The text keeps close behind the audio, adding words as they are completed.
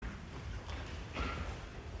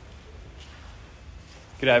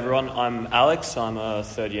G'day everyone, I'm Alex. I'm a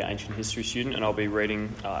third year ancient history student and I'll be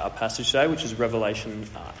reading our passage today, which is Revelation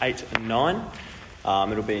 8 and 9.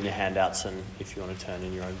 It'll be in your handouts, and if you want to turn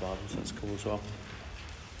in your own Bibles, that's cool as well.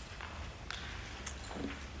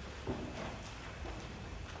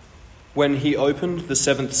 When he opened the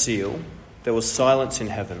seventh seal, there was silence in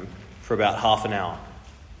heaven for about half an hour.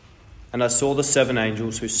 And I saw the seven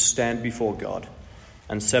angels who stand before God,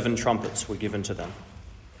 and seven trumpets were given to them.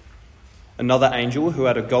 Another angel who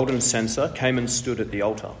had a golden censer came and stood at the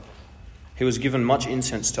altar. He was given much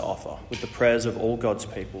incense to offer, with the prayers of all God's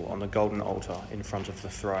people on the golden altar in front of the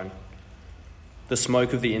throne. The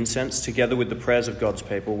smoke of the incense, together with the prayers of God's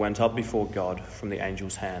people, went up before God from the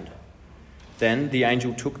angel's hand. Then the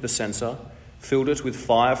angel took the censer, filled it with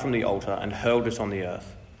fire from the altar, and hurled it on the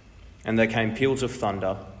earth. And there came peals of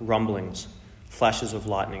thunder, rumblings, flashes of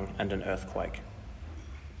lightning, and an earthquake.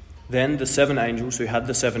 Then the seven angels who had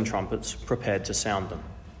the seven trumpets prepared to sound them.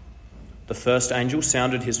 The first angel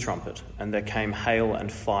sounded his trumpet, and there came hail and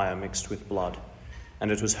fire mixed with blood,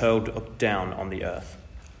 and it was hurled down on the earth.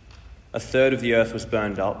 A third of the earth was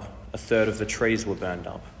burned up, a third of the trees were burned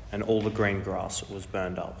up, and all the green grass was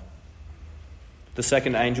burned up. The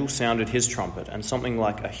second angel sounded his trumpet, and something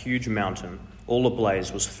like a huge mountain, all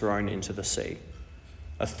ablaze, was thrown into the sea.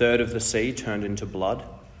 A third of the sea turned into blood,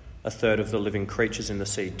 a third of the living creatures in the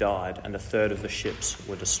sea died, and a third of the ships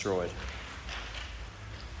were destroyed.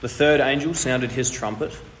 The third angel sounded his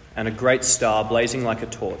trumpet, and a great star blazing like a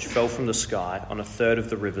torch fell from the sky on a third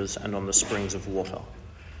of the rivers and on the springs of water.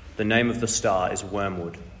 The name of the star is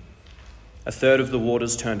Wormwood. A third of the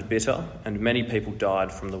waters turned bitter, and many people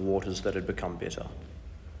died from the waters that had become bitter.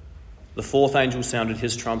 The fourth angel sounded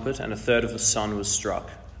his trumpet, and a third of the sun was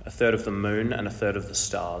struck, a third of the moon, and a third of the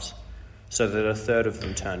stars, so that a third of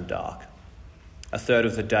them turned dark. A third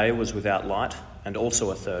of the day was without light, and also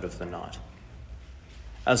a third of the night.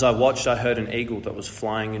 As I watched, I heard an eagle that was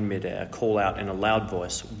flying in midair call out in a loud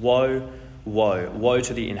voice, "Woe, woe, woe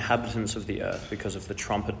to the inhabitants of the earth because of the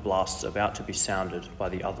trumpet blasts about to be sounded by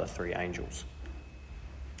the other three angels."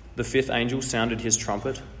 The fifth angel sounded his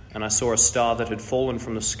trumpet, and I saw a star that had fallen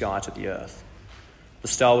from the sky to the earth. The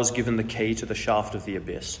star was given the key to the shaft of the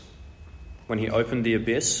abyss. When he opened the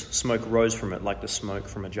abyss, smoke rose from it like the smoke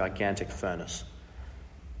from a gigantic furnace.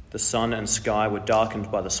 The sun and sky were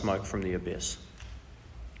darkened by the smoke from the abyss.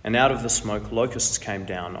 And out of the smoke, locusts came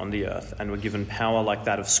down on the earth and were given power like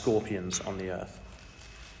that of scorpions on the earth.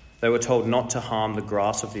 They were told not to harm the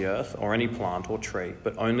grass of the earth or any plant or tree,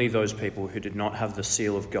 but only those people who did not have the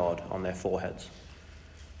seal of God on their foreheads.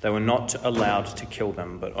 They were not allowed to kill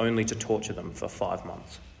them, but only to torture them for 5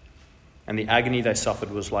 months. And the agony they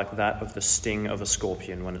suffered was like that of the sting of a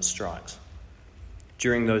scorpion when it strikes.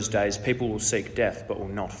 During those days, people will seek death, but will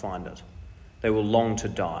not find it. They will long to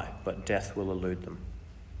die, but death will elude them.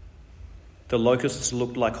 The locusts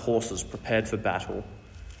looked like horses prepared for battle.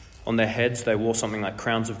 On their heads they wore something like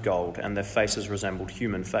crowns of gold, and their faces resembled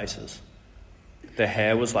human faces. Their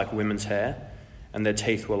hair was like women's hair, and their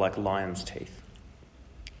teeth were like lions' teeth.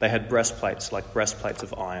 They had breastplates like breastplates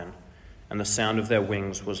of iron, and the sound of their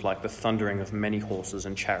wings was like the thundering of many horses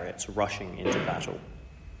and chariots rushing into battle.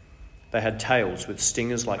 They had tails with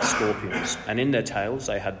stingers like scorpions, and in their tails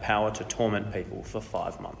they had power to torment people for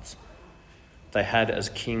 5 months. They had as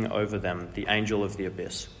king over them the angel of the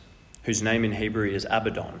abyss, whose name in Hebrew is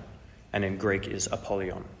Abaddon, and in Greek is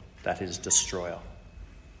Apollyon, that is, destroyer.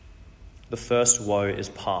 The first woe is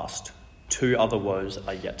past. 2 other woes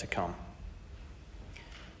are yet to come.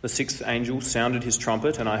 The sixth angel sounded his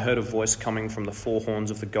trumpet, and I heard a voice coming from the 4 horns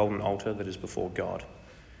of the golden altar that is before God.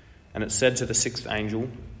 And it said to the sixth angel,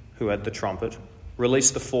 who had the trumpet, "Release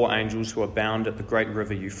the 4 angels who are bound at the great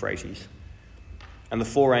river Euphrates." And the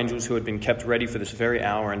 4 angels who had been kept ready for this very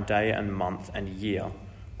hour and day and month and year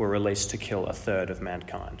were released to kill a third of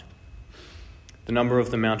mankind. The number of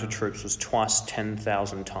the mounted troops was twice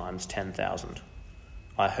 10,000 times 10,000.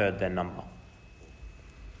 I heard their number.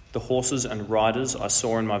 The horses and riders I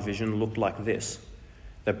saw in my vision looked like this.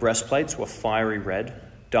 Their breastplates were fiery red,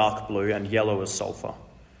 dark blue, and yellow as sulphur.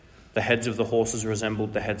 The heads of the horses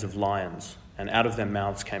resembled the heads of lions, and out of their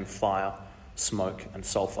mouths came fire, smoke, and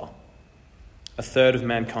sulphur. A third of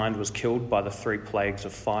mankind was killed by the 3 plagues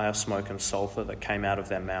of fire, smoke, and sulphur that came out of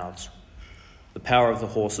their mouths. The power of the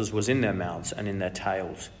horses was in their mouths and in their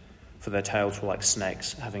tails, for their tails were like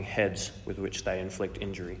snakes, having heads with which they inflict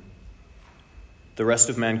injury. The rest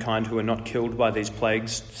of mankind who were not killed by these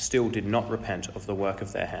plagues still did not repent of the work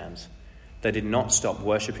of their hands. They did not stop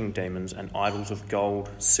worshipping demons and idols of gold,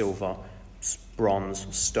 silver, bronze,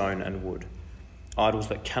 stone, and wood, idols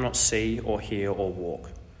that cannot see or hear or walk.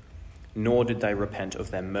 nor did they repent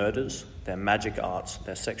of their murders, their magic arts,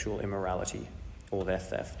 their sexual immorality, or their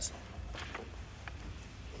thefts.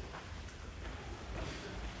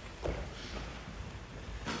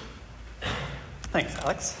 Thanks,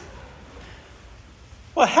 Alex.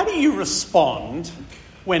 Well, how do you respond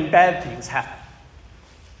when bad things happen?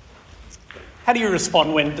 How do you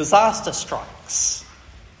respond when disaster strikes?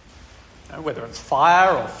 Whether it's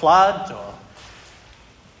fire or flood or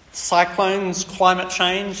cyclones, climate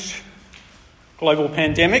change, global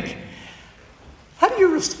pandemic. How do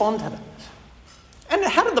you respond to that? And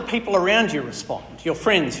how do the people around you respond? Your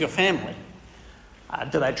friends, your family?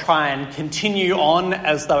 Do they try and continue on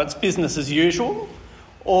as though it's business as usual?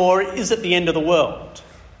 Or is it the end of the world?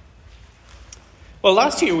 Well,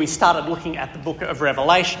 last year we started looking at the book of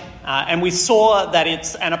Revelation, and we saw that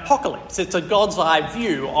it's an apocalypse. It's a God's eye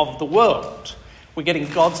view of the world. We're getting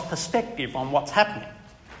God's perspective on what's happening.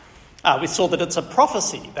 We saw that it's a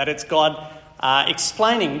prophecy, that it's God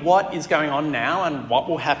explaining what is going on now and what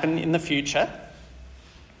will happen in the future.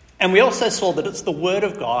 And we also saw that it's the word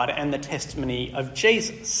of God and the testimony of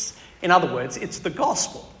Jesus. In other words, it's the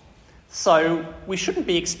gospel. So we shouldn't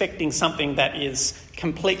be expecting something that is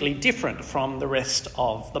completely different from the rest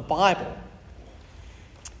of the Bible.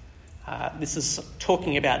 This is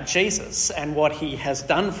talking about Jesus and what he has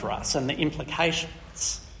done for us and the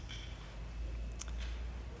implications.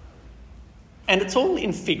 And it's all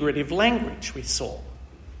in figurative language, we saw.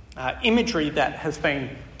 Imagery that has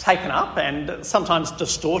been taken up and sometimes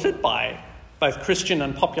distorted by both Christian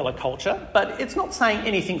and popular culture, but it's not saying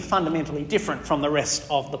anything fundamentally different from the rest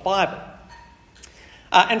of the Bible.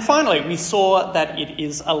 And finally, we saw that it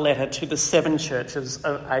is a letter to the 7 churches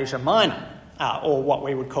of Asia Minor, or what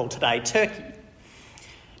we would call today Turkey.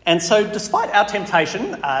 And so despite our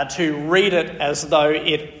temptation to read it as though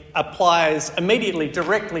it applies immediately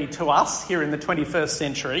directly to us here in the 21st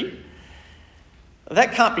century,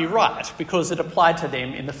 that can't be right because it applied to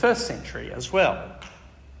them in the 1st century as well.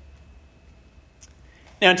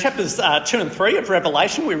 Now, in chapters 2 and 3 of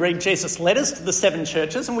Revelation, we read Jesus' letters to the 7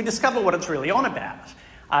 churches and we discover what it's really on about.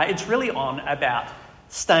 It's really on about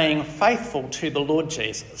staying faithful to the Lord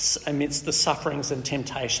Jesus amidst the sufferings and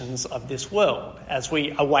temptations of this world as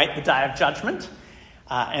we await the day of judgment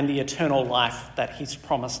and the eternal life that he's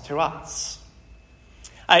promised to us.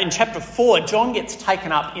 In chapter 4, John gets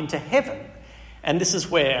taken up into heaven, and this is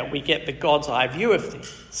where we get the God's eye view of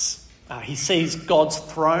things. He sees God's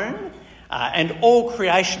throne and all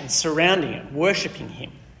creation surrounding it, worshipping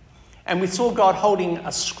him. And we saw God holding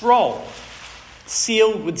a scroll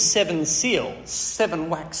sealed with 7 seals, 7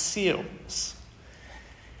 wax seals.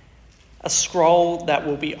 A scroll that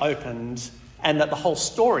will be opened and that the whole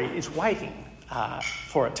story is waiting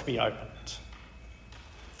for it to be opened.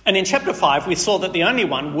 And in chapter 5, we saw that the only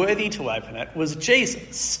one worthy to open it was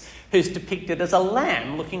Jesus, who's depicted as a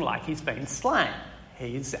lamb looking like he's been slain.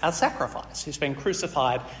 He's our sacrifice, who's been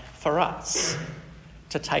crucified for us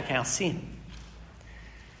to take our sin.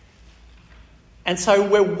 And so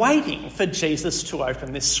we're waiting for Jesus to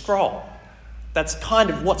open this scroll. That's kind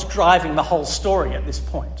of what's driving the whole story at this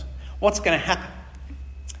point. What's going to happen?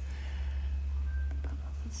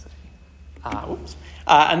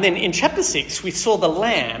 And then in chapter 6, we saw the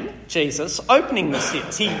Lamb, Jesus, opening the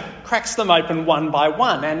seals. He cracks them open one by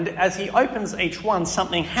one, and as he opens each one,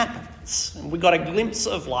 something happens. And we got a glimpse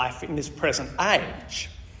of life in this present age.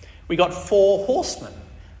 We got 4 horsemen,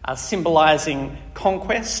 symbolising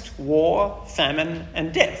conquest, war, famine,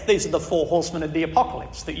 and death. These are the 4 horsemen of the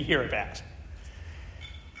apocalypse that you hear about.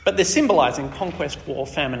 But they're symbolising conquest, war,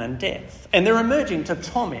 famine, and death. And they're emerging to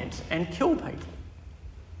torment and kill people.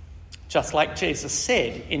 Just like Jesus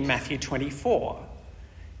said in Matthew 24.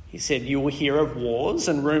 He said, "You will hear of wars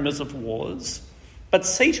and rumours of wars, but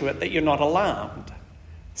see to it that you're not alarmed.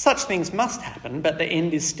 Such things must happen, but the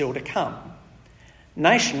end is still to come.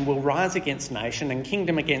 Nation will rise against nation and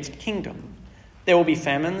kingdom against kingdom. There will be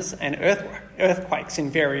famines and earthquakes in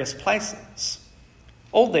various places.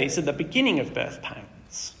 All these are the beginning of birth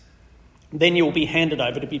pains. Then you will be handed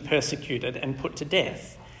over to be persecuted and put to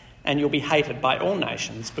death, and you'll be hated by all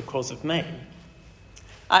nations because of me."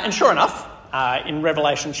 And sure enough, in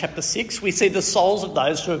Revelation chapter 6, we see the souls of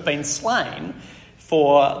those who have been slain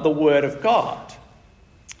for the word of God.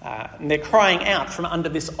 And they're crying out from under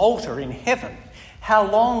this altar in heaven, "How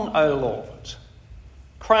long, O Lord?"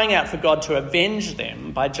 Crying out for God to avenge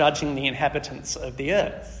them by judging the inhabitants of the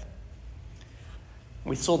earth.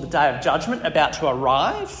 We saw the day of judgment about to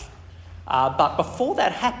arrive. But before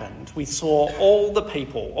that happened, we saw all the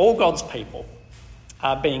people, all God's people,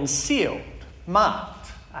 being sealed,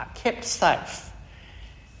 marked, kept safe,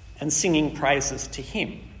 and singing praises to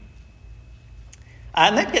him.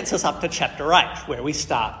 And that gets us up to chapter 8, where we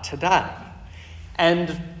start today.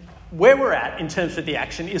 And where we're at in terms of the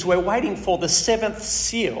action is we're waiting for the seventh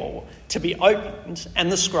seal to be opened and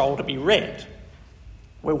the scroll to be read.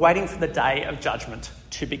 We're waiting for the day of judgment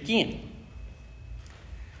to begin.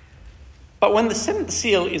 But when the seventh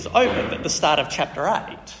seal is opened at the start of chapter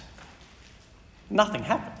 8, nothing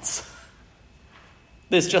happens.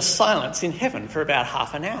 There's just silence in heaven for about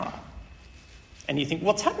half an hour. And you think,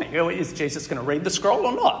 what's happening? Is Jesus going to read the scroll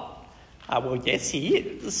or not? Well, yes, he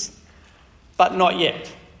is, but not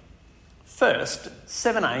yet. First,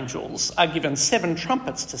 7 angels are given 7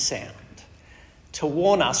 trumpets to sound to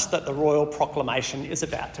warn us that the royal proclamation is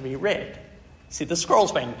about to be read. See, the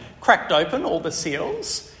scroll's been cracked open, all the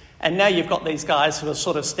seals, and now you've got these guys who are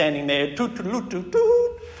sort of standing there,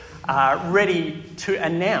 ready to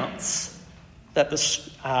announce that the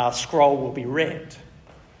scroll will be read.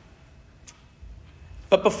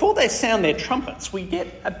 But before they sound their trumpets, we get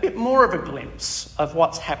a bit more of a glimpse of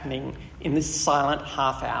what's happening in this silent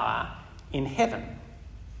half hour in heaven.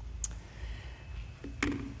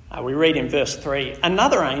 We read in verse 3,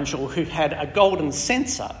 another angel who had a golden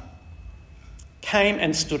censer came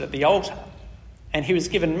and stood at the altar, and he was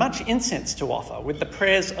given much incense to offer with the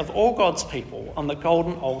prayers of all God's people on the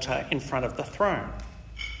golden altar in front of the throne.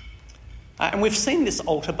 And we've seen this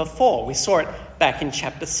altar before. We saw it back in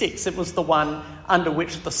chapter 6. It was the one under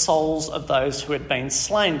which the souls of those who had been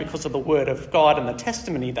slain because of the word of God and the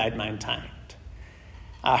testimony they'd maintained,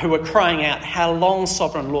 who were crying out, "How long,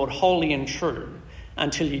 sovereign Lord, holy and true,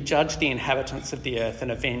 until you judge the inhabitants of the earth and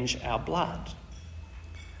avenge our blood?"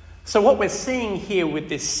 So what we're seeing here with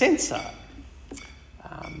this censer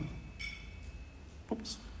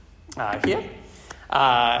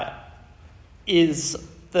is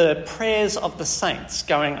the prayers of the saints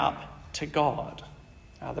going up to God,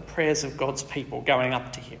 the prayers of God's people going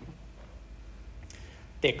up to him,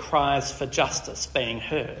 their cries for justice being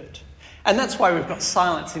heard. And that's why we've got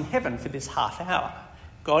silence in heaven for this half hour.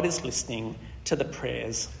 God is listening to the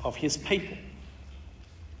prayers of his people.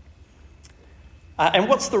 And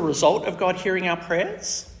what's the result of God hearing our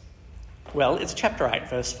prayers? Well, it's chapter 8,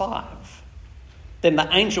 verse 5. Then the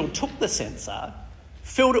angel took the censer,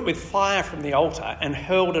 filled it with fire from the altar, and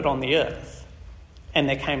hurled it on the earth. And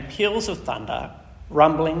there came peals of thunder,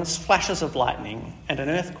 rumblings, flashes of lightning, and an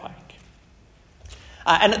earthquake.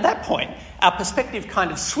 And at that point, our perspective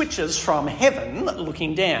kind of switches from heaven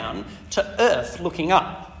looking down to earth looking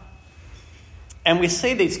up. And we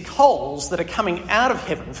see these coals that are coming out of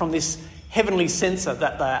heaven from this heavenly censer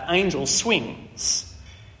that the angel swings,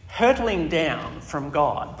 hurtling down from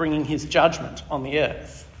God, bringing his judgment on the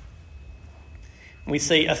earth. We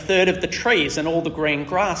see a third of the trees and all the green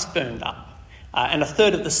grass burned up, and a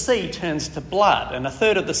third of the sea turns to blood, and a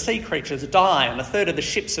third of the sea creatures die, and a third of the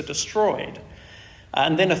ships are destroyed.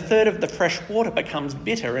 And then a third of the fresh water becomes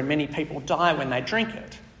bitter, and many people die when they drink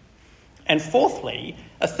it. And fourthly,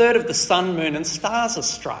 a third of the sun, moon and stars are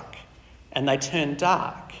struck, and they turn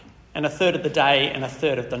dark, and a third of the day and a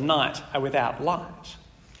third of the night are without light.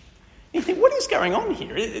 You think, what is going on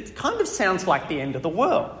here? It kind of sounds like the end of the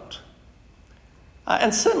world.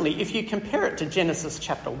 And certainly, if you compare it to Genesis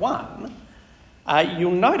chapter 1,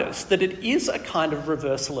 you'll notice that it is a kind of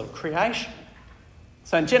reversal of creation.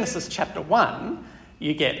 So in Genesis chapter 1,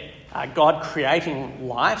 you get God creating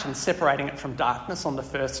light and separating it from darkness on the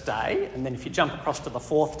first day. And then if you jump across to the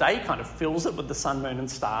fourth day, he kind of fills it with the sun, moon and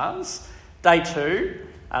stars. Day 2,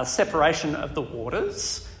 separation of the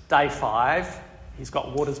waters. Day 5, he's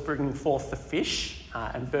got waters bringing forth the fish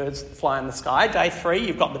and birds that fly in the sky. Day 3,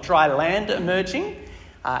 you've got the dry land emerging.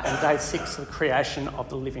 And day 6, the creation of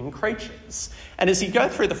the living creatures. And as you go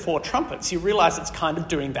through the 4 trumpets, you realise it's kind of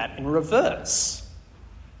doing that in reverse.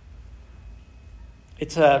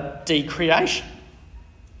 It's a decreation.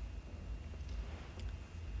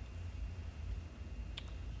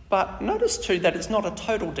 But notice too that it's not a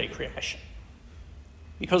total decreation,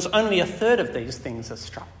 because only a third of these things are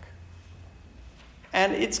struck.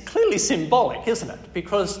 And it's clearly symbolic, isn't it?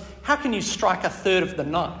 Because how can you strike a third of the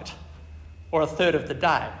night or a third of the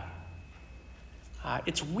day?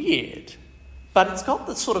 It's weird, but it's got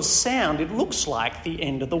the sort of sound, it looks like the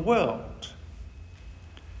end of the world.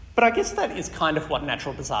 But I guess that is kind of what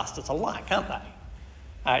natural disasters are like, aren't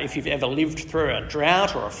they? If you've ever lived through a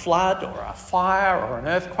drought or a flood or a fire or an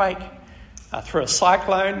earthquake, through a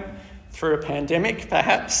cyclone, through a pandemic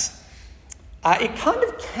perhaps, it kind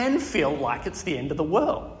of can feel like it's the end of the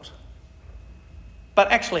world.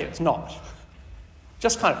 But actually it's not. It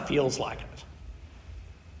just kind of feels like it.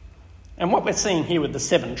 And what we're seeing here with the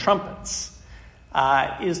 7 trumpets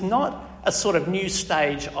is not a sort of new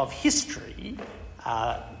stage of history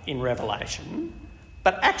in Revelation,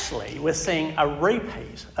 But actually, we're seeing a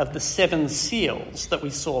repeat of the 7 seals that we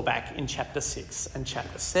saw back in chapter 6 and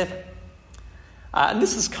chapter 7. And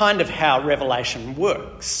this is kind of how Revelation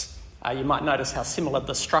works. You might notice how similar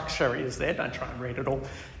the structure is there. Don't try and read it all.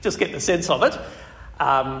 Just get the sense of it.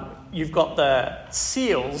 You've got the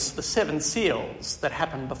seals, the 7 seals that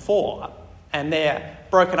happened before, and they're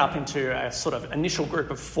broken up into a sort of initial group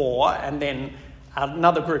of 4, and then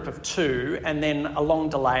another group of 2, and then a long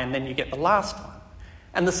delay, and then you get the last one.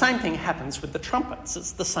 And the same thing happens with the trumpets.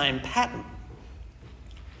 It's the same pattern.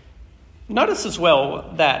 Notice as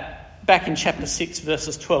well that back in chapter 6,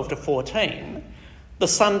 verses 12 to 14, the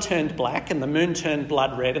sun turned black and the moon turned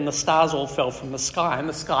blood red and the stars all fell from the sky and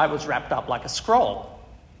the sky was wrapped up like a scroll.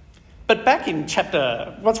 But back in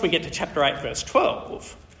once we get to chapter 8, verse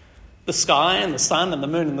 12, the sky and the sun and the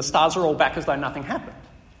moon and the stars are all back as though nothing happened.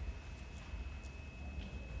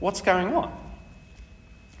 What's going on?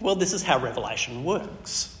 Well, this is how Revelation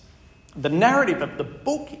works. The narrative of the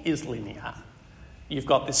book is linear. You've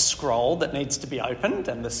got this scroll that needs to be opened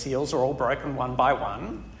and the seals are all broken one by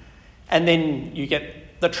one. And then you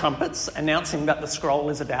get the trumpets announcing that the scroll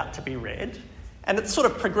is about to be read. And it's sort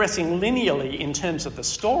of progressing linearly in terms of the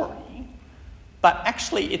story. But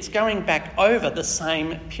actually it's going back over the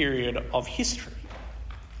same period of history,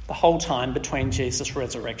 the whole time between Jesus'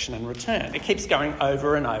 resurrection and return. It keeps going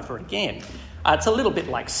over and over again. It's a little bit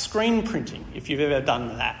like screen printing, if you've ever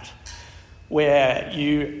done that, where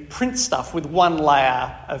you print stuff with one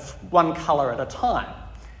layer of one colour at a time.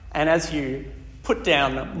 And as you put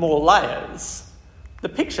down more layers, the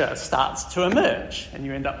picture starts to emerge and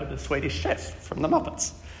you end up with the Swedish Chef from the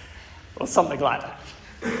Muppets or something like that.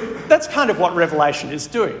 That's kind of what Revelation is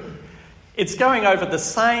doing. It's going over the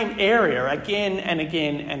same area again and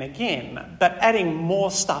again and again, but adding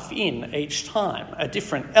more stuff in each time, a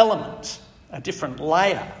different element, a different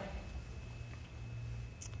layer.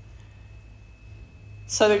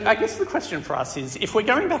 So I guess the question for us is, if we're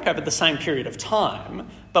going back over the same period of time,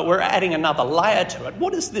 but we're adding another layer to it,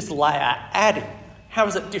 what is this layer adding? How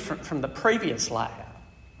is it different from the previous layer?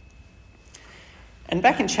 And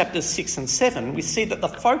back in chapters 6 and 7, we see that the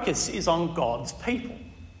focus is on God's people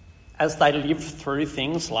as they live through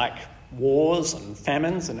things like wars and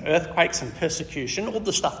famines and earthquakes and persecution, all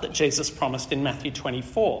the stuff that Jesus promised in Matthew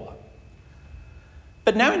 24.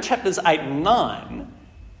 But now in chapters 8 and 9,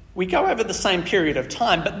 we go over the same period of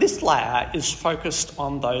time, but this layer is focused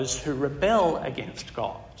on those who rebel against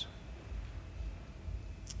God.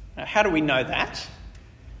 Now, how do we know that?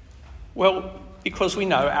 Well, because we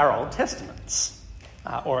know our Old Testaments,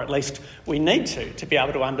 or at least we need to be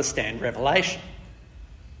able to understand Revelation.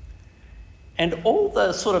 And all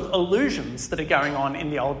the sort of allusions that are going on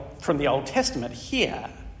from the Old Testament here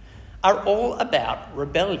are all about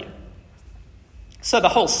rebellion. So the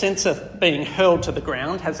whole sense of being hurled to the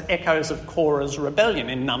ground has echoes of Korah's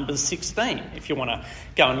rebellion in Numbers 16, if you want to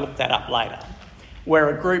go and look that up later,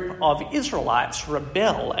 where a group of Israelites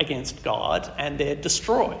rebel against God and they're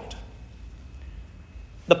destroyed.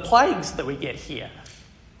 The plagues that we get here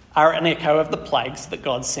are an echo of the plagues that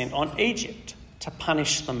God sent on Egypt to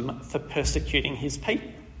punish them for persecuting his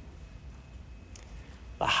people.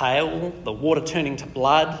 The hail, the water turning to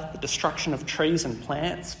blood, the destruction of trees and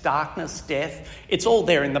plants, darkness, death, it's all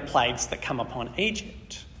there in the plagues that come upon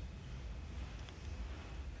Egypt.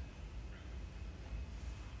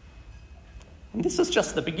 And this is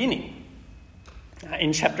just the beginning.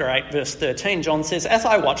 In chapter 8, verse 13, John says, "As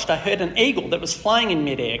I watched, I heard an eagle that was flying in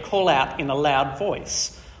midair call out in a loud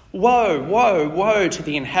voice, 'Woe, woe, woe to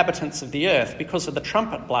the inhabitants of the earth because of the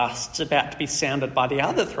trumpet blasts about to be sounded by the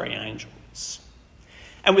other 3 angels.'"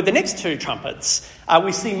 And with the next 2 trumpets,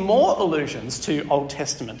 we see more allusions to Old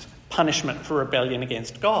Testament punishment for rebellion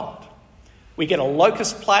against God. We get a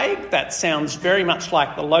locust plague that sounds very much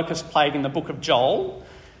like the locust plague in the book of Joel.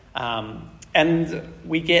 And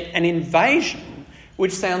we get an invasion,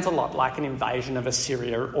 which sounds a lot like an invasion of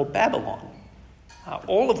Assyria or Babylon,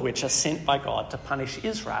 all of which are sent by God to punish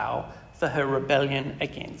Israel for her rebellion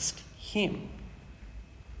against him.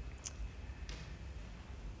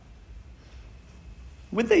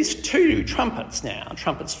 With these 2 trumpets now,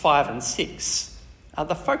 trumpets 5 and 6,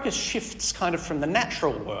 the focus shifts kind of from the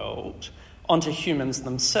natural world onto humans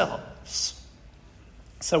themselves.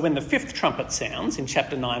 So when the 5th trumpet sounds in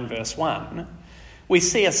chapter 9, verse 1, we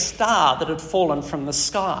see a star that had fallen from the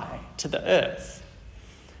sky to the earth.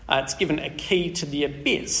 It's given a key to the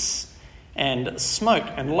abyss, and smoke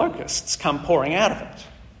and locusts come pouring out of it.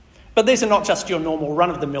 But these are not just your normal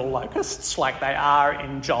run-of-the-mill locusts like they are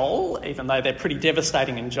in Joel, even though they're pretty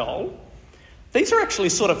devastating in Joel. These are actually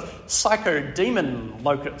sort of psycho-demon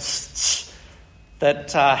locusts,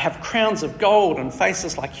 that have crowns of gold and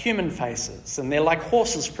faces like human faces, and they're like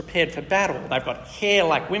horses prepared for battle. They've got hair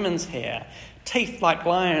like women's hair, teeth like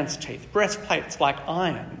lions' teeth, breastplates like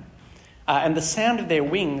iron, and the sound of their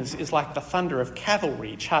wings is like the thunder of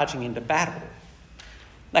cavalry charging into battle.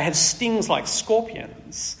 They have stings like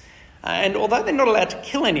scorpions, and although they're not allowed to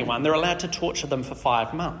kill anyone, they're allowed to torture them for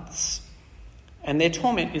 5 months. And their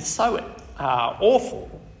torment is so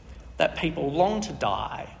awful that people long to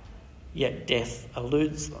die, yet death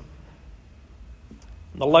eludes them.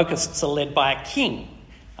 The locusts are led by a king,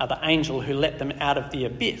 the angel who let them out of the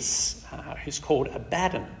abyss, who's called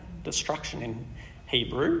Abaddon, destruction in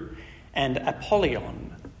Hebrew, and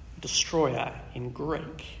Apollyon, destroyer in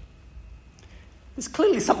Greek. There's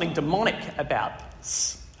clearly something demonic about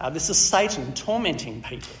this. This is Satan tormenting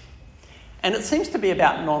people. And it seems to be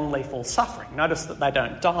about non-lethal suffering. Notice that they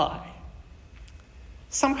don't die.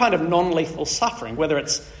 Some kind of non-lethal suffering, whether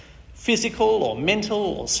it's physical or mental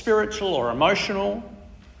or spiritual or emotional,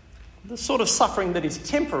 the sort of suffering that is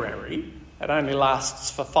temporary, it only lasts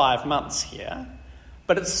for 5 months here,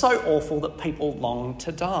 but it's so awful that people long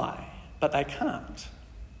to die, but they can't.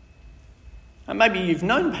 And maybe you've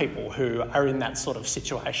known people who are in that sort of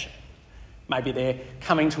situation. Maybe they're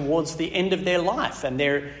coming towards the end of their life and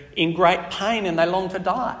they're in great pain and they long to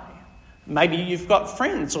die. Maybe you've got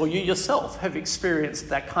friends or you yourself have experienced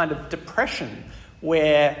that kind of depression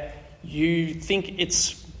where you think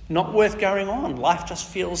it's not worth going on. Life just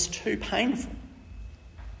feels too painful.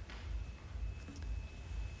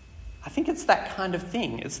 I think it's that kind of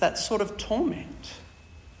thing. It's that sort of torment.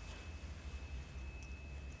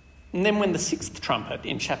 And then when the 6th trumpet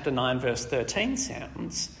in chapter 9 verse 13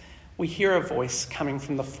 sounds, we hear a voice coming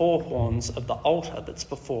from the 4 horns of the altar that's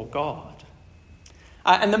before God.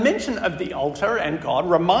 And the mention of the altar and God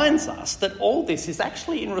reminds us that all this is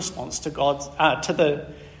actually in response to the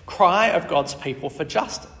cry of God's people for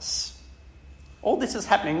justice. All this is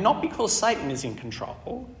happening not because Satan is in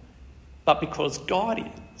control, but because God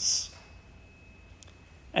is.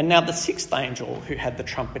 And now the 6th angel who had the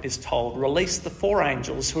trumpet is told, "Release the 4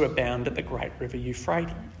 angels who are bound at the great river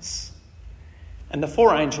Euphrates." And the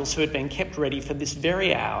 4 angels who had been kept ready for this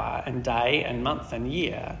very hour and day and month and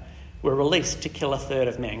year were released to kill 1/3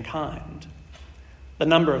 of mankind. The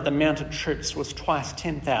number of the mounted troops was twice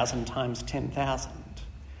 10,000 times 10,000.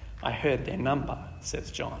 I heard their number, says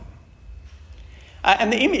John.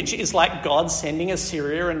 And the image is like God sending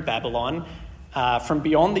Assyria and Babylon from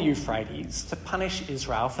beyond the Euphrates to punish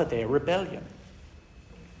Israel for their rebellion.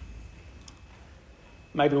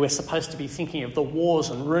 Maybe we're supposed to be thinking of the wars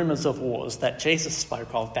and rumours of wars that Jesus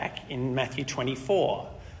spoke of back in Matthew 24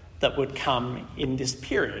 that would come in this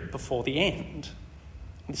period before the end,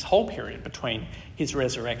 this whole period between his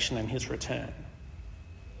resurrection and his return.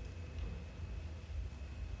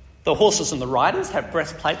 The horses and the riders have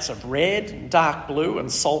breastplates of red, dark blue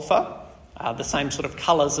and sulphur, the same sort of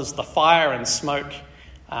colours as the fire and smoke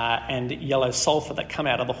and yellow sulphur that come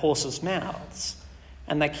out of the horses' mouths.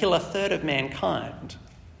 And they kill 1/3 of mankind.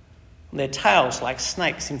 Their tails, like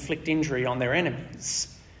snakes, inflict injury on their enemies,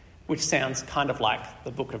 which sounds kind of like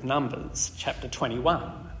the book of Numbers, chapter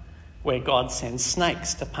 21, where God sends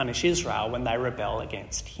snakes to punish Israel when they rebel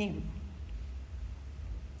against him.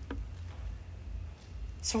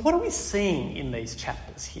 So what are we seeing in these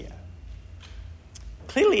chapters here?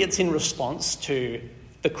 Clearly it's in response to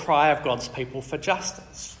the cry of God's people for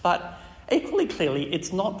justice, but equally clearly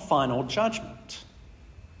it's not final judgment.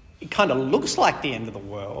 It kind of looks like the end of the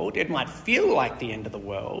world, it might feel like the end of the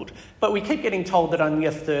world, but we keep getting told that only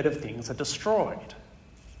 1/3 of things are destroyed.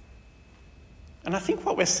 And I think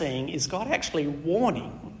what we're seeing is God actually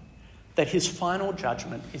warning that his final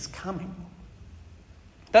judgment is coming.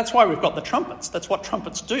 That's why we've got the trumpets. That's what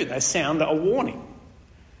trumpets do. They sound a warning.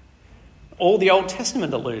 All the Old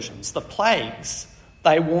Testament allusions, the plagues,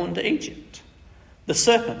 they warned Egypt. The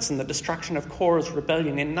serpents and the destruction of Korah's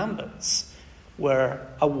rebellion in Numbers were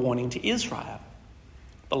a warning to Israel.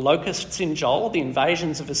 The locusts in Joel, the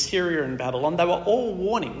invasions of Assyria and Babylon, they were all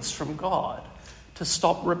warnings from God to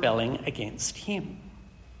stop rebelling against him.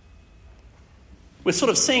 We're sort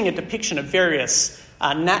of seeing a depiction of various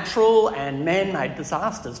natural and man-made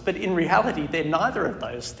disasters, but in reality they're neither of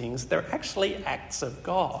those things. They're actually acts of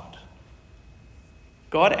God.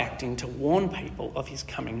 God acting to warn people of his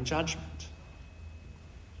coming judgment.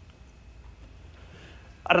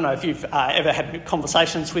 I don't know if you've ever had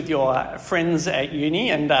conversations with your friends at uni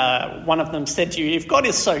and one of them said to you, if God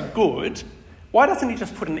is so good, why doesn't he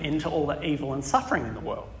just put an end to all the evil and suffering in the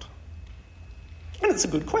world? And it's a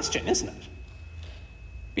good question, isn't it?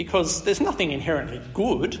 Because there's nothing inherently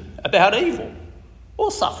good about evil,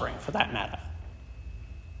 or suffering for that matter.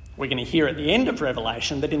 We're going to hear at the end of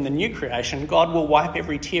Revelation that in the new creation, God will wipe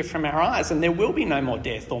every tear from our eyes and there will be no more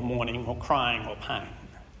death or mourning or crying or pain.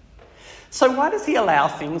 So why does he allow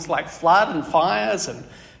things like flood and fires and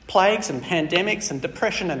plagues and pandemics and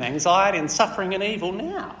depression and anxiety and suffering and evil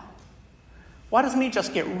now? Why doesn't he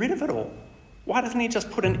just get rid of it all? Why doesn't he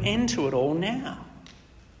just put an end to it all now?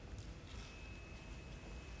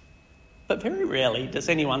 But very rarely does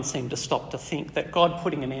anyone seem to stop to think that God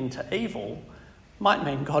putting an end to evil might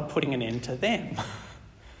mean God putting an end to them.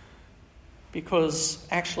 Because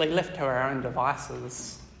actually, left to our own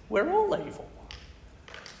devices, we're all evil.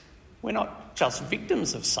 We're not just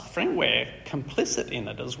victims of suffering, we're complicit in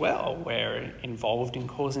it as well. We're involved in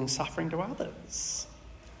causing suffering to others.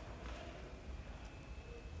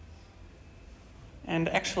 And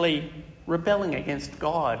actually, rebelling against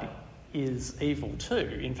God is evil too.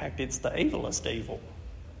 In fact, it's the evilest evil.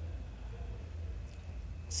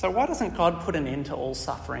 So why doesn't God put an end to all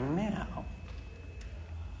suffering now?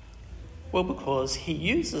 Well, because he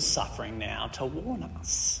uses suffering now to warn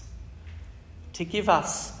us, to give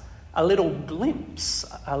us a little glimpse,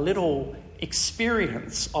 a little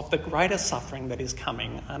experience of the greater suffering that is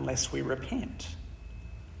coming unless we repent.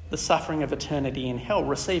 The suffering of eternity in hell,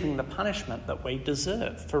 receiving the punishment that we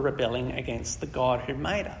deserve for rebelling against the God who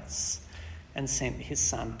made us and sent his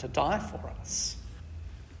Son to die for us.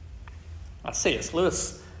 C.S.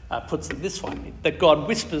 Lewis puts it this way, that God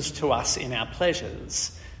whispers to us in our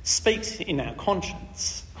pleasures, speaks in our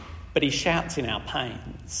conscience, but he shouts in our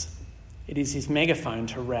pains. It is his megaphone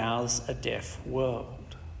to rouse a deaf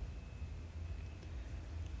world.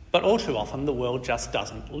 But all too often the world just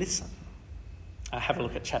doesn't listen. Have a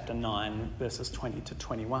look at chapter 9, verses 20 to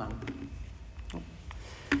 21.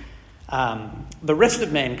 The rest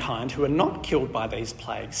of mankind who were not killed by these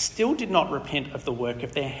plagues still did not repent of the work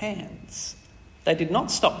of their hands. They did not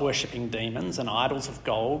stop worshipping demons and idols of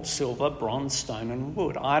gold, silver, bronze, stone and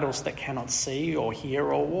wood, idols that cannot see or hear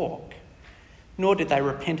or walk. Nor did they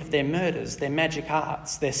repent of their murders, their magic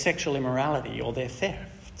arts, their sexual immorality or their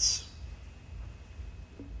thefts.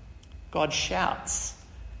 God shouts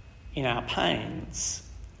in our pains,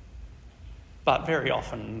 but very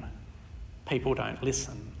often people don't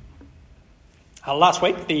listen. Last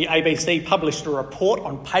week, the ABC published a report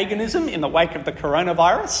on paganism in the wake of the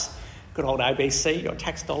coronavirus. Good old ABC, your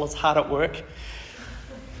tax dollars hard at work.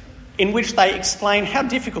 In which they explain how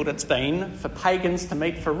difficult it's been for pagans to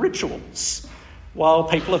meet for rituals while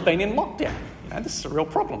people have been in lockdown. This is a real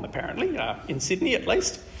problem, apparently, in Sydney at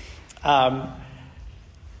least.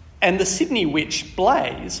 And the Sydney witch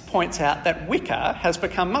Blaze points out that Wicca has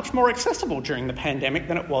become much more accessible during the pandemic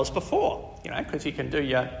than it was before, because you can do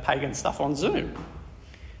your pagan stuff on Zoom.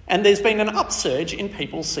 And there's been an upsurge in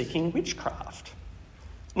people seeking witchcraft.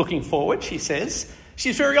 Looking forward, she says,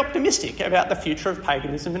 she's very optimistic about the future of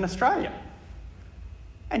paganism in Australia.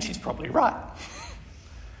 And she's probably right.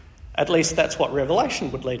 At least that's what Revelation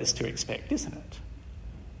would lead us to expect, isn't it?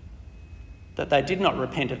 That they did not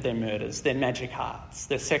repent of their murders, their magic arts,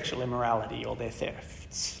 their sexual immorality or their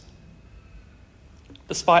thefts.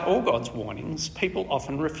 Despite all God's warnings, people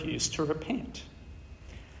often refuse to repent.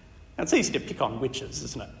 Now, it's easy to pick on witches,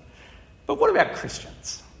 isn't it? But what about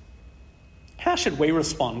Christians? How should we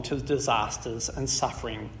respond to disasters and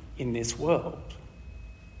suffering in this world?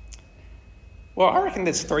 Well, I reckon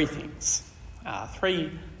there's three things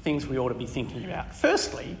we ought to be thinking about.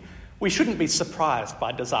 Firstly, we shouldn't be surprised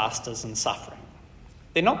by disasters and suffering.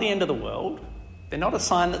 They're not the end of the world. They're not a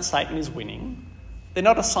sign that Satan is winning. They're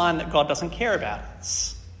not a sign that God doesn't care about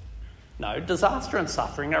us. No, disaster and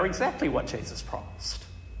suffering are exactly what Jesus promised.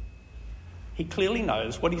 He clearly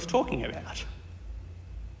knows what he's talking about.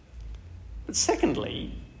 But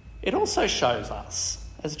secondly, it also shows us,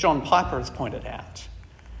 as John Piper has pointed out,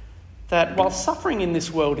 that while suffering in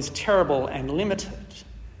this world is terrible and limited,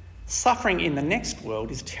 suffering in the next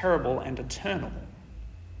world is terrible and eternal.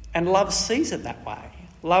 And love sees it that way.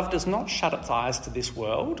 Love does not shut its eyes to this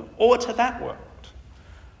world or to that world.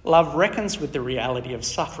 Love reckons with the reality of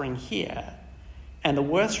suffering here and the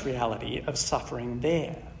worse reality of suffering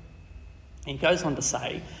there. He goes on to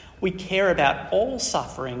say, we care about all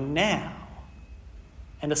suffering now,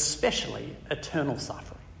 and especially eternal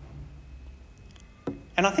suffering.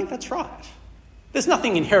 And I think that's right. There's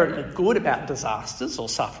nothing inherently good about disasters or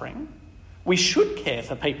suffering. We should care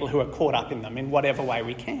for people who are caught up in them in whatever way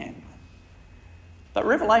we can. But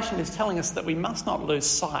Revelation is telling us that we must not lose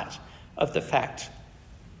sight of the fact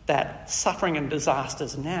that suffering and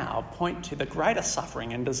disasters now point to the greater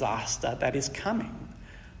suffering and disaster that is coming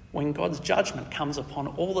when God's judgment comes upon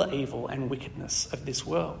all the evil and wickedness of this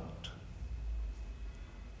world.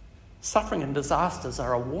 Suffering and disasters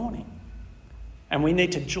are a warning, And we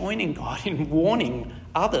need to join in God in warning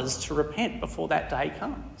others to repent before that day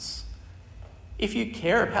comes. If you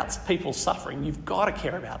care about people's suffering, you've got to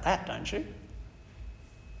care about that, don't you?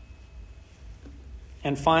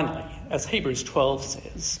 And finally, as Hebrews 12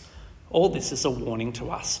 says, all this is a warning to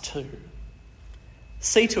us too.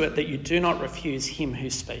 See to it that you do not refuse him who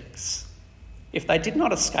speaks. If they did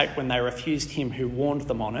not escape when they refused him who warned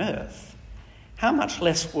them on earth, how much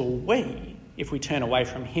less will we if we turn away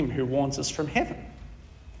from him who warns us from heaven?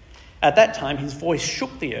 At that time his voice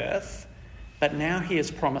shook the earth, but now he has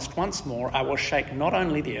promised once more, I will shake not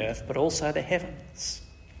only the earth but also the heavens.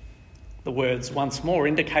 The words once more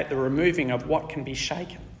indicate the removing of what can be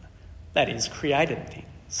shaken, that is, created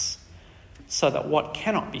things, so that what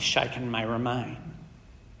cannot be shaken may remain.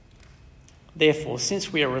 Therefore,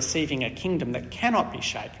 since we are receiving a kingdom that cannot be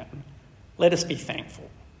shaken, let us be thankful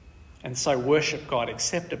and so worship God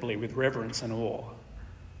acceptably with reverence and awe.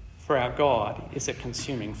 For our God is a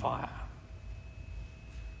consuming fire.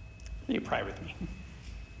 Will you pray with me?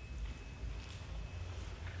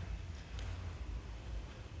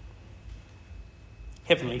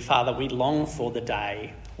 Heavenly Father, we long for the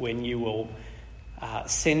day when you will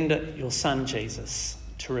send your Son Jesus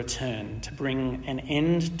to return, to bring an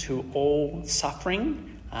end to all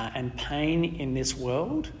suffering and pain in this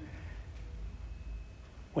world,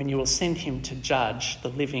 when you will send him to judge the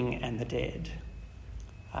living and the dead.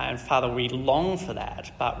 And Father, we long for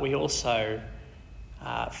that, but we also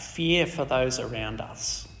fear for those around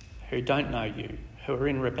us who don't know you, who are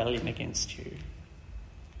in rebellion against you.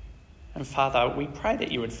 And Father, we pray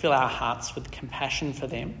that you would fill our hearts with compassion for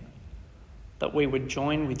them, that we would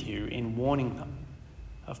join with you in warning them,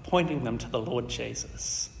 of pointing them to the Lord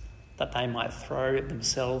Jesus, that they might throw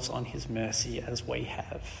themselves on his mercy as we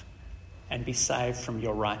have, and be saved from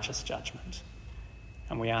your righteous judgment.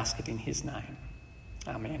 And we ask it in his name.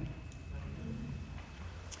 Amen.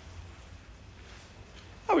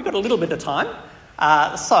 Oh, we've got a little bit of time.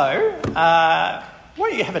 So why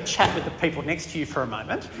don't you have a chat with the people next to you for a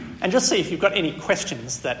moment and just see if you've got any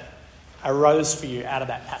questions that arose for you out of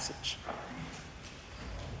that passage.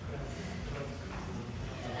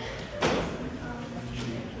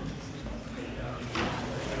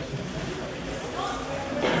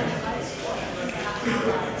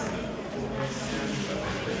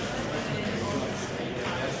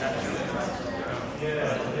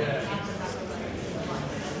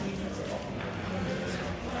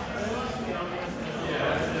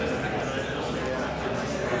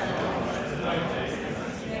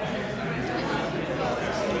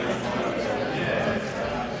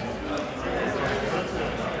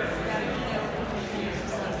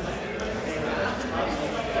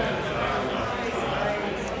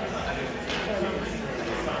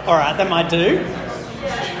 All right, that might do.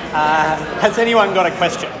 Has anyone got a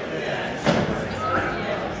question?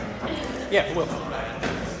 Yeah, Will.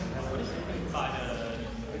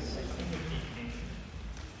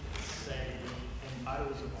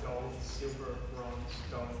 Idols of gold, silver, bronze,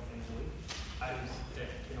 stone, and wood. Idols that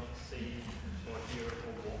cannot see or hear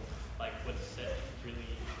or walk. Like, what does that really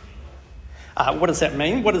mean? What does that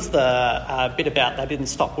mean? What is the bit about they didn't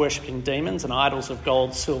stop worshipping demons and idols of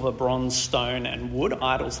gold, silver, bronze, stone and wood,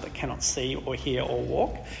 idols that cannot see or hear or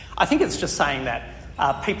walk? I think it's just saying that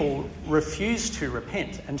people refuse to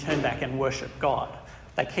repent and turn back and worship God.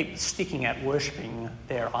 They keep sticking at worshipping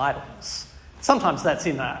their idols. Sometimes that's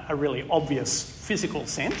in a really obvious physical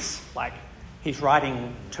sense, like he's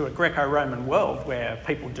writing to a Greco-Roman world where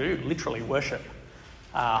people do literally worship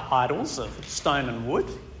idols of stone and wood.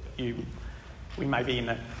 You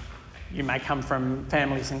may come from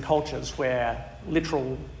families and cultures where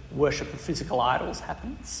literal worship of physical idols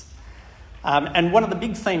happens. And one of the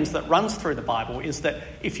big themes that runs through the Bible is that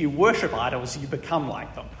if you worship idols, you become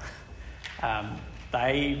like them.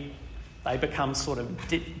 They become sort of,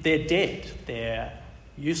 they're dead, they're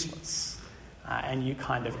useless, and you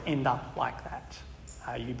kind of end up like that.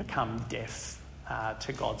 You become deaf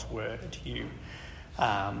to God's word. You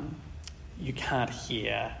can't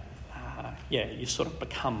hear. You sort of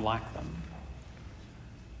become like them.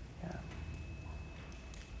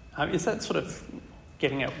 Yeah. Is that sort of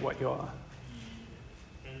getting at what you're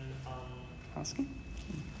asking?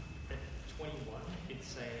 At 21,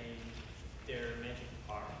 it's they're magic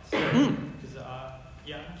arts. Because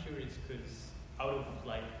I'm curious because out of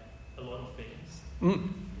like a lot of things,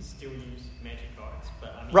 you still use magic arts,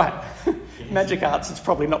 but I mean, right. Magic arts is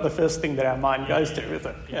probably not the first thing that our mind goes to, is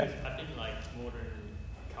it? Yeah. I think like modern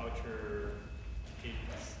culture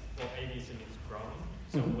atheism is growing,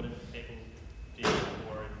 so wouldn't people be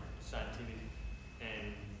more scientific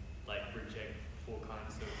and like reject all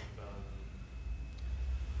kinds of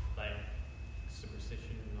like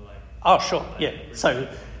Oh, sure, yeah. So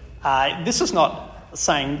this is not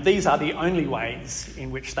saying these are the only ways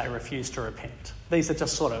in which they refuse to repent. These are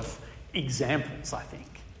just sort of examples, I think,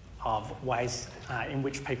 of ways in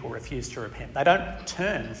which people refuse to repent. They don't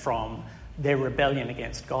turn from their rebellion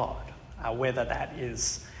against God, whether that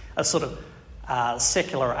is a sort of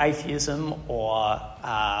secular atheism or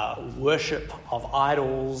worship of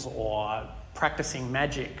idols or practicing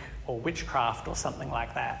magic or witchcraft or something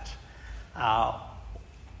like that.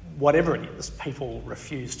 Whatever it is, people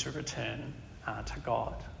refuse to return to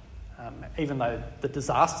God, even though the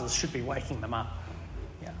disasters should be waking them up.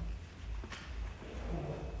 Yeah.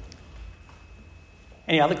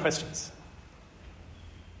 Any other questions?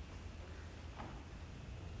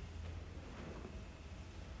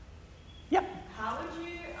 Yeah. How would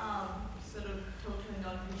you sort of talk to a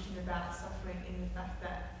non-Christian about suffering in the fact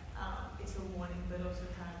that it's a warning, but also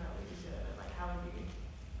kind of that we deserve it? Like, how would you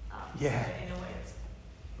say it in a way that's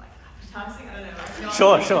like appetizing? I don't know.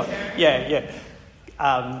 Like, Sure. Yeah.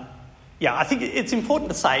 I think it's important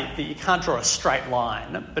to say that you can't draw a straight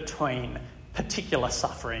line between particular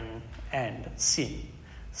suffering and sin.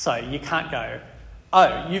 So you can't go,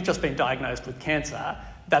 oh, you've just been diagnosed with cancer,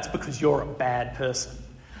 that's because you're a bad person.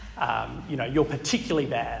 You're particularly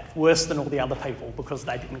bad, worse than all the other people because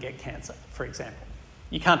they didn't get cancer, for example.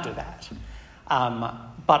 You can't do that.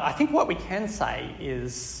 But I think what we can say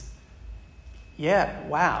is,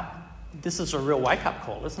 wow, this is a real wake-up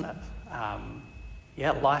call, isn't it?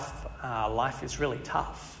 Life is really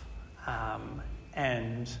tough.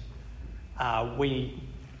 And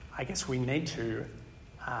I guess we need to...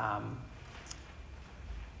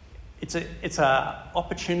 It's an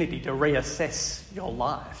opportunity to reassess your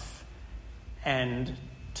life and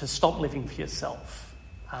to stop living for yourself,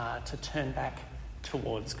 to turn back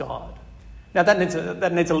towards God. Now that needs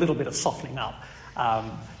a little bit of softening up.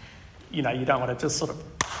 You don't want to just sort of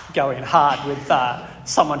go in hard with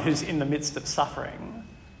someone who's in the midst of suffering.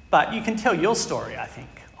 But you can tell your story, I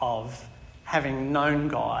think, of having known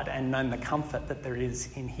God and known the comfort that there is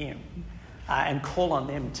in Him, and call on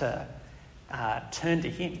them to turn to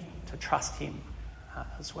Him, to trust Him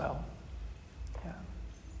as well.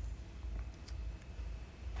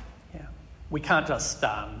 Yeah. We can't just,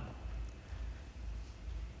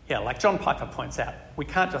 like John Piper points out, we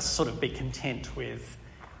can't just sort of be content with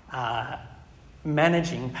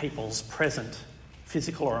managing people's present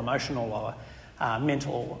physical or emotional or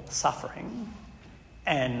mental suffering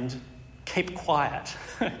and keep quiet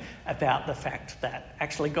about the fact that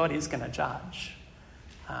actually God is going to judge.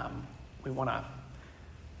 We want to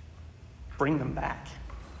bring them back.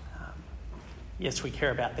 Yes, we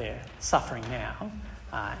care about their suffering now,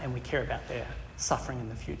 and we care about their suffering in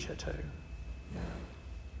the future too.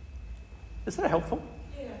 Is that helpful?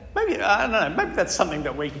 Yeah. Maybe, I don't know, maybe that's something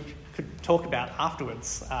that we could talk about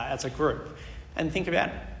afterwards as a group and think about,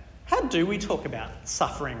 how do we talk about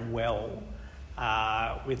suffering well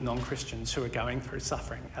with non-Christians who are going through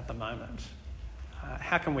suffering at the moment?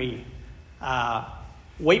 How can we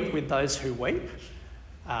weep with those who weep,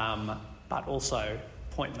 but also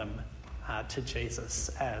point them to Jesus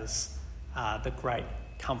as the great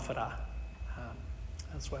comforter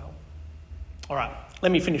as well? All right,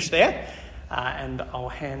 let me finish there, and I'll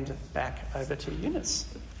hand back over to Eunice.